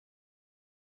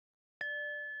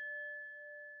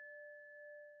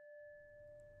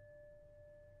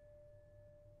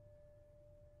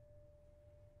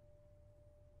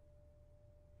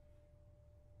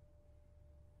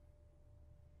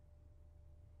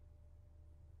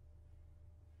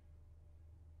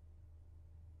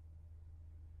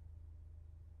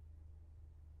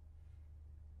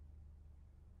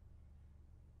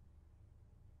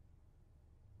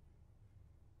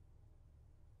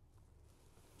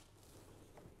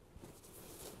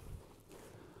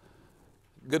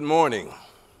Good morning.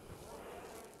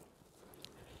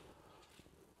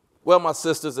 Well, my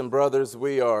sisters and brothers,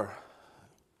 we are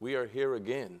here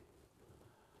again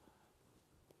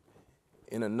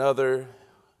in another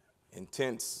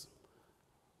intense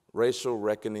racial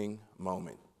reckoning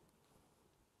moment.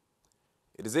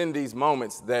 It is in these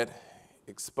moments that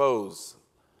expose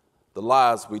the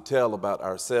lies we tell about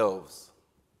ourselves,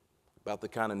 about the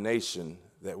kind of nation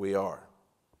that we are.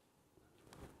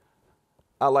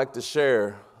 I like to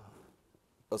share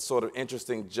a sort of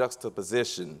interesting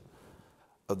juxtaposition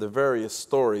of the various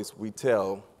stories we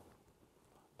tell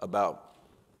about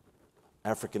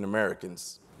African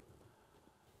Americans.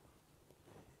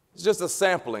 It's just a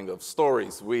sampling of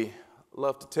stories we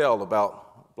love to tell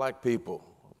about black people,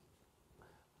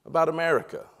 about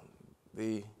America.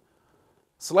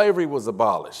 Slavery was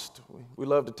abolished. We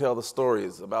love to tell the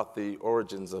stories about the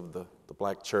origins of the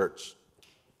black church.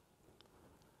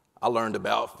 I learned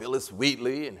about Phyllis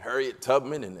Wheatley and Harriet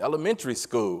Tubman in elementary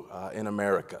school in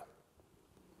America.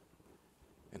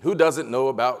 And who doesn't know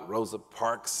about Rosa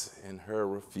Parks and her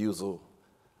refusal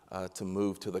to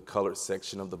move to the colored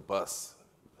section of the bus,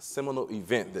 a seminal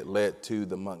event that led to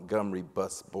the Montgomery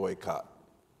bus boycott.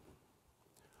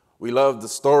 We love the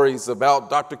stories about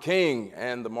Dr. King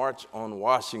and the March on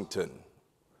Washington,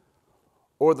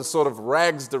 or the sort of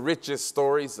rags to riches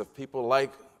stories of people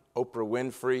like Oprah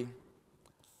Winfrey,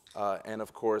 and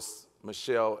of course,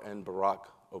 Michelle and Barack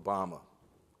Obama.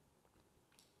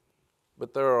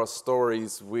 But there are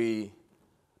stories we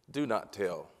do not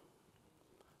tell.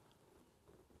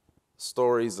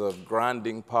 Stories of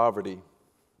grinding poverty,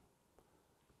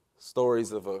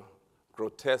 stories of a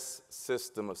grotesque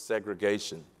system of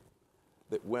segregation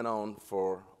that went on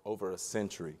for over a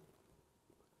century.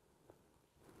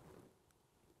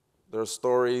 There are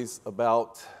stories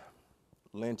about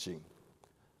lynching.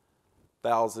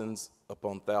 Thousands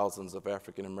upon thousands of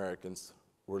African Americans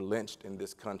were lynched in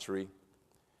this country,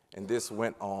 and this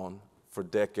went on for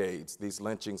decades. These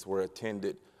lynchings were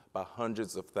attended by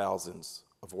hundreds of thousands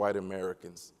of white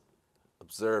Americans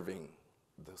observing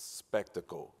the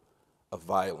spectacle of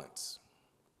violence.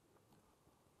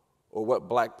 Or what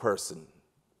black person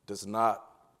does not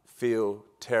feel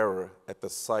terror at the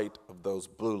sight of those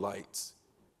blue lights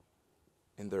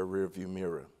in their rearview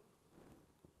mirror?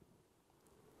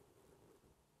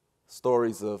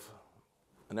 Stories of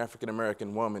an African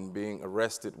American woman being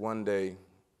arrested one day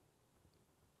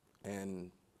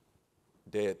and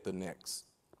dead the next.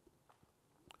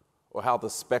 Or how the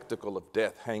spectacle of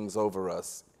death hangs over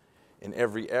us. In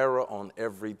every era, on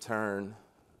every turn,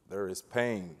 there is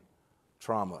pain,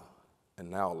 trauma,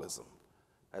 and nihilism.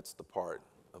 That's the part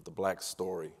of the black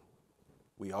story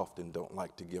we often don't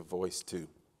like to give voice to.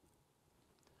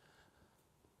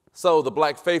 So the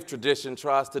black faith tradition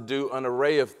tries to do an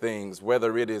array of things,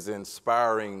 whether it is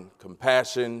inspiring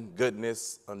compassion,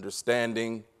 goodness,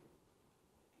 understanding,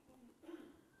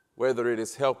 whether it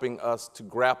is helping us to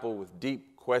grapple with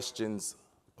deep questions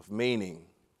of meaning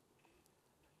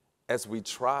as we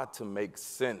try to make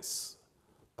sense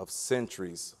of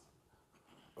centuries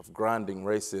of grinding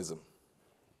racism.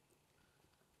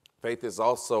 Faith is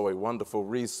also a wonderful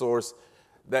resource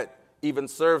that even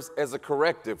serves as a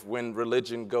corrective when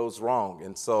religion goes wrong.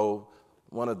 And so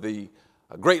one of the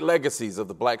great legacies of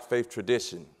the black faith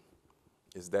tradition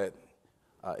is that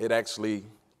it actually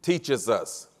teaches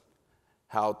us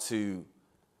how to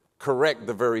correct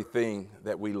the very thing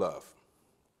that we love.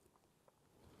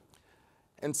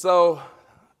 And so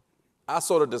I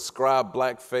sort of describe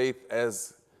black faith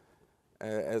as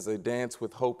a dance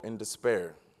with hope and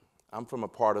despair. I'm from a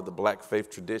part of the black faith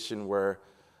tradition where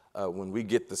when we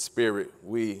get the spirit,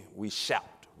 we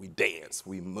shout, we dance,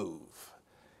 we move.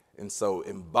 And so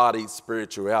embodied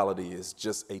spirituality is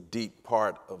just a deep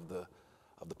part of the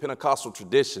Pentecostal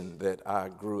tradition that I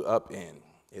grew up in.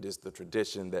 It is the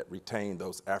tradition that retained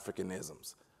those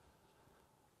Africanisms.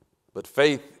 But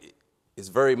faith is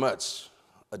very much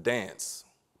a dance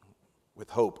with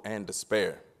hope and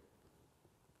despair.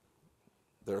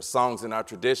 There are songs in our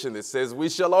tradition that says, "We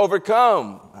shall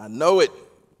overcome." I know it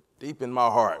deep in my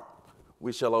heart.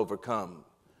 We shall overcome.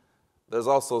 There's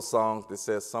also songs that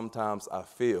says, "Sometimes I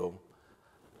feel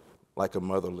like a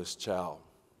motherless child."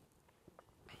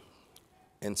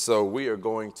 And so we are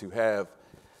going to have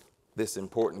this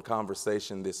important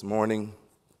conversation this morning.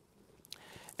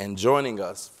 And joining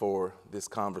us for this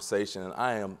conversation, and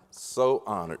I am so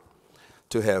honored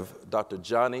to have Dr.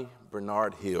 Johnny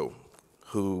Bernard Hill,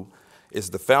 who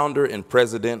is the founder and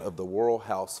president of the World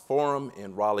House Forum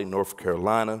in Raleigh, North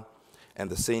Carolina, and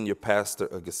the senior pastor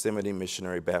of Gethsemane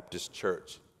Missionary Baptist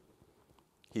Church.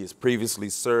 He has previously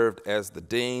served as the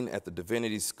dean at the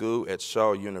Divinity School at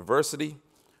Shaw University,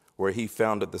 where he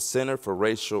founded the Center for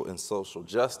Racial and Social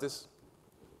Justice.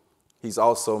 He's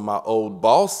also my old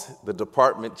boss, the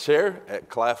department chair at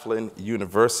Claflin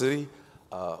University,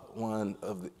 one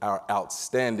of our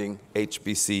outstanding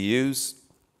HBCUs.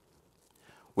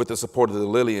 With the support of the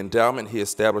Lilly Endowment, he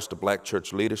established the Black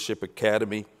Church Leadership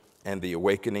Academy and the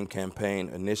Awakening Campaign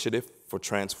Initiative for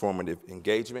Transformative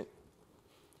Engagement.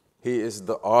 He is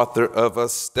the author of a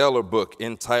stellar book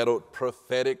entitled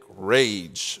Prophetic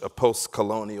Rage, a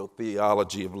Post-Colonial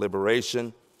Theology of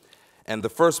Liberation, and the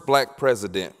first Black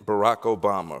president, Barack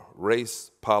Obama,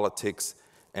 Race, Politics,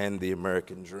 and the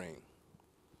American Dream.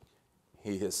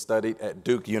 He has studied at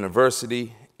Duke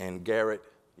University and Garrett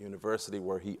University,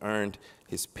 where he earned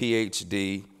his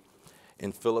PhD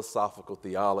in philosophical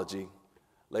theology.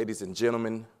 Ladies and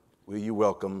gentlemen, will you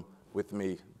welcome with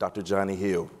me Dr. Johnny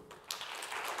Hill.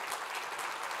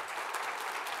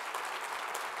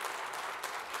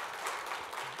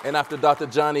 And after Dr.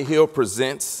 Johnny Hill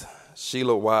presents,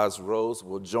 Sheila Wise Rose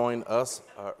will join us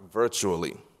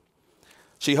virtually.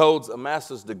 She holds a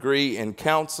master's degree in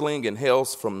counseling and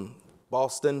hails from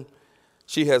Boston.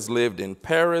 She has lived in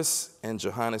Paris and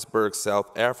Johannesburg,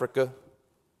 South Africa.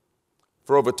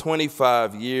 For over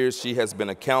 25 years, she has been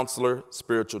a counselor,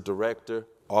 spiritual director,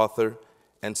 author,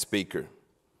 and speaker.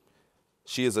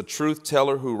 She is a truth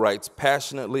teller who writes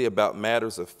passionately about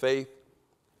matters of faith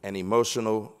and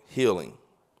emotional healing.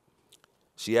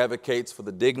 She advocates for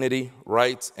the dignity,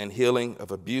 rights, and healing of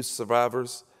abuse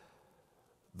survivors,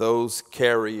 those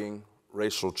carrying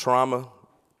racial trauma,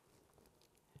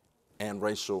 and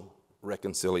racial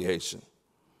reconciliation.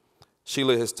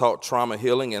 Sheila has taught trauma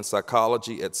healing and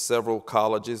psychology at several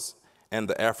colleges and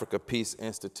the Africa Peace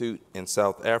Institute in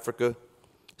South Africa.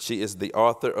 She is the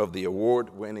author of the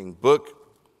award-winning book,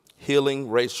 Healing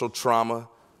Racial Trauma,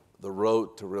 The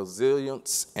Road to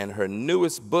Resilience, and her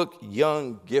newest book,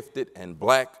 Young, Gifted, and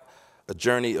Black, A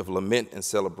Journey of Lament and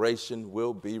Celebration,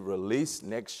 will be released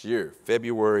next year,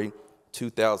 February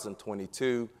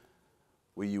 2022.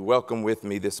 Will you welcome with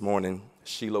me this morning,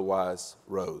 Sheila Wise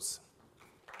Rose.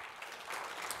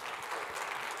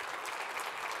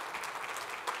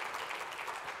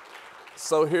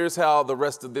 So here's how the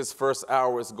rest of this first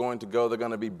hour is going to go. They're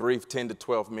going to be brief 10 to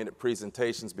 12-minute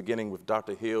presentations, beginning with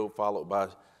Dr. Hill, followed by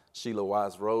Sheila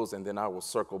Wise Rose, and then I will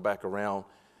circle back around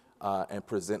and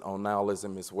present on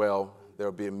nihilism as well. There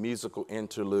will be a musical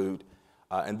interlude,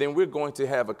 and then we're going to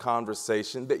have a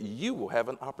conversation that you will have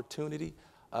an opportunity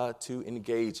to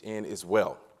engage in as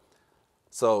well.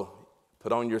 So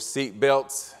put on your seat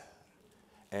belts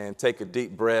and take a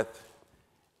deep breath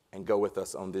and go with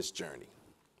us on this journey.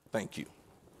 Thank you.